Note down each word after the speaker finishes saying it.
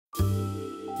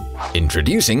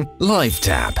Introducing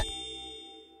Livetap.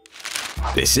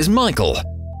 This is Michael.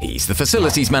 He's the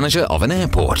facilities manager of an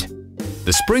airport.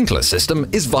 The sprinkler system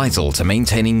is vital to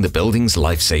maintaining the building's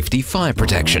life safety fire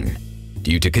protection.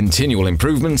 Due to continual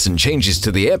improvements and changes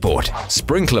to the airport,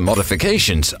 sprinkler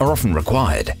modifications are often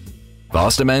required.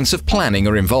 Vast amounts of planning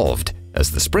are involved,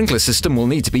 as the sprinkler system will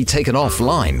need to be taken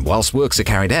offline whilst works are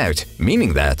carried out,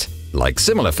 meaning that, like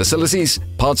similar facilities,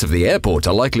 parts of the airport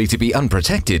are likely to be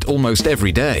unprotected almost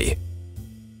every day.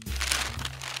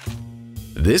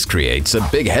 This creates a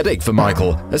big headache for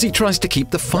Michael as he tries to keep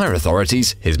the fire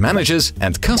authorities, his managers,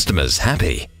 and customers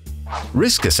happy.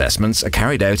 Risk assessments are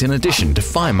carried out in addition to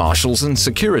fire marshals and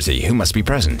security who must be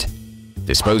present.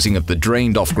 Disposing of the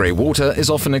drained-off grey water is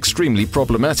often extremely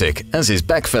problematic, as is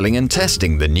backfilling and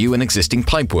testing the new and existing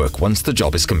pipework once the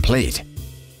job is complete.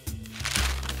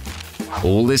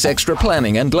 All this extra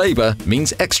planning and labour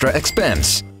means extra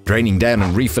expense. Draining down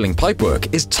and refilling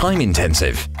pipework is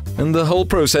time-intensive, and the whole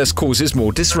process causes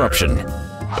more disruption.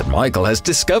 But Michael has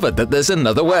discovered that there's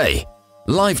another way.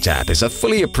 Livetap is a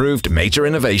fully approved major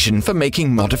innovation for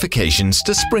making modifications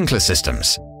to sprinkler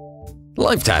systems.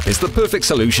 Livetap is the perfect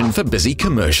solution for busy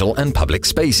commercial and public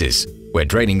spaces, where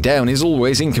draining down is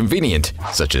always inconvenient,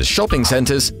 such as shopping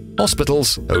centres,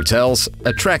 hospitals, hotels,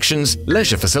 attractions,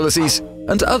 leisure facilities,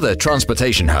 and other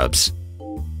transportation hubs.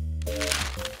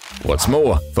 What's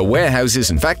more, for warehouses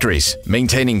and factories,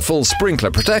 maintaining full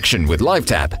sprinkler protection with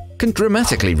Livetap can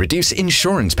dramatically reduce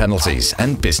insurance penalties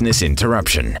and business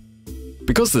interruption.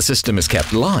 Because the system is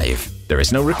kept live, there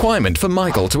is no requirement for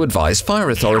Michael to advise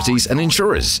fire authorities and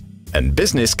insurers, and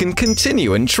business can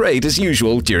continue and trade as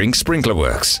usual during sprinkler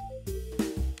works.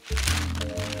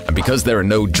 And because there are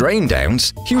no drain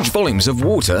downs, huge volumes of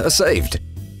water are saved.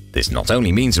 This not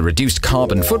only means a reduced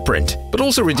carbon footprint, but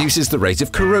also reduces the rate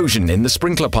of corrosion in the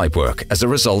sprinkler pipework as a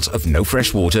result of no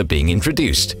fresh water being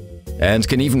introduced, and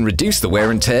can even reduce the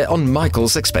wear and tear on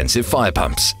Michael's expensive fire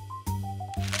pumps.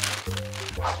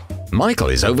 Michael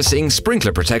is overseeing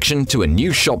sprinkler protection to a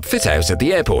new shop fit-out at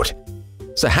the airport.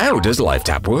 So how does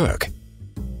Livetap work?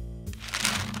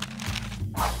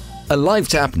 A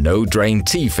Livetap no-drain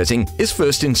T-fitting is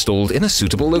first installed in a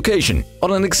suitable location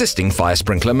on an existing fire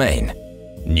sprinkler main.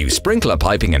 New sprinkler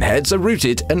piping and heads are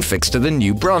routed and fixed to the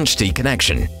new branch T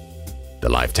connection. The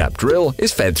Livetap drill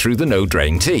is fed through the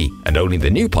no-drain T, and only the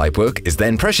new pipework is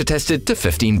then pressure tested to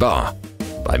 15 bar.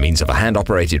 By means of a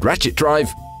hand-operated ratchet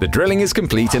drive, the drilling is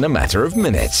complete in a matter of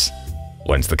minutes.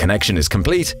 Once the connection is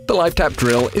complete, the Livetap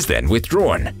drill is then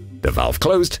withdrawn, the valve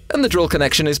closed, and the drill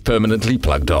connection is permanently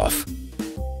plugged off.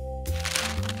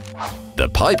 The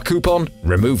pipe coupon,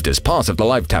 removed as part of the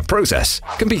Livetap process,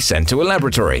 can be sent to a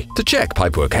laboratory to check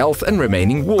pipework health and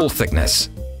remaining wall thickness.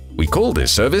 We call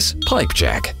this service Pipe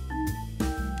Check.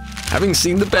 Having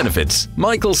seen the benefits,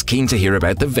 Michael's keen to hear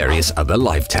about the various other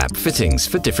Livetap fittings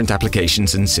for different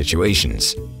applications and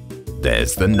situations.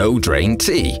 There's the no-drain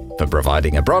T, for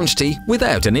providing a branch T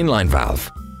without an inline valve.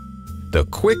 The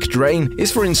quick drain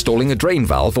is for installing a drain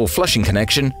valve or flushing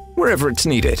connection wherever it's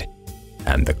needed.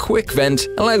 And the quick vent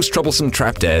allows troublesome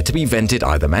trapped air to be vented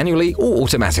either manually or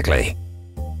automatically.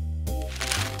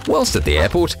 Whilst at the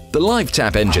airport, the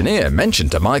Livetap engineer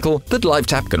mentioned to Michael that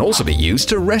Livetap can also be used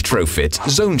to retrofit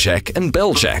zone check and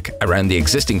bell check around the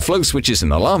existing flow switches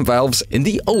and alarm valves in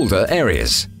the older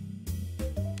areas.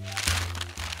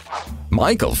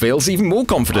 Michael feels even more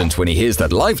confident when he hears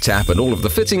that Livetap and all of the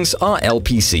fittings are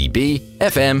LPCB,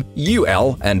 FM,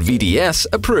 UL, and VDS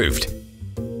approved.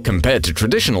 Compared to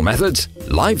traditional methods,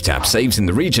 Livetap saves in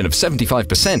the region of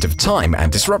 75% of time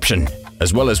and disruption,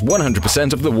 as well as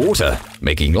 100% of the water,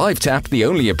 making Livetap the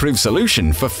only approved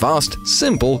solution for fast,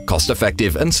 simple,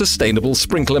 cost-effective, and sustainable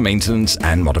sprinkler maintenance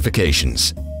and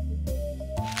modifications.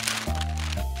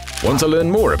 Want to learn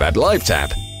more about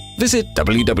Livetap? Visit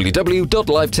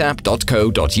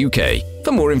www.livetap.co.uk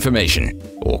for more information,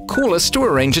 or call us to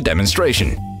arrange a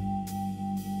demonstration.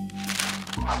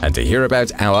 And to hear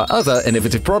about our other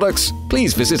innovative products,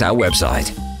 please visit our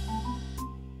website.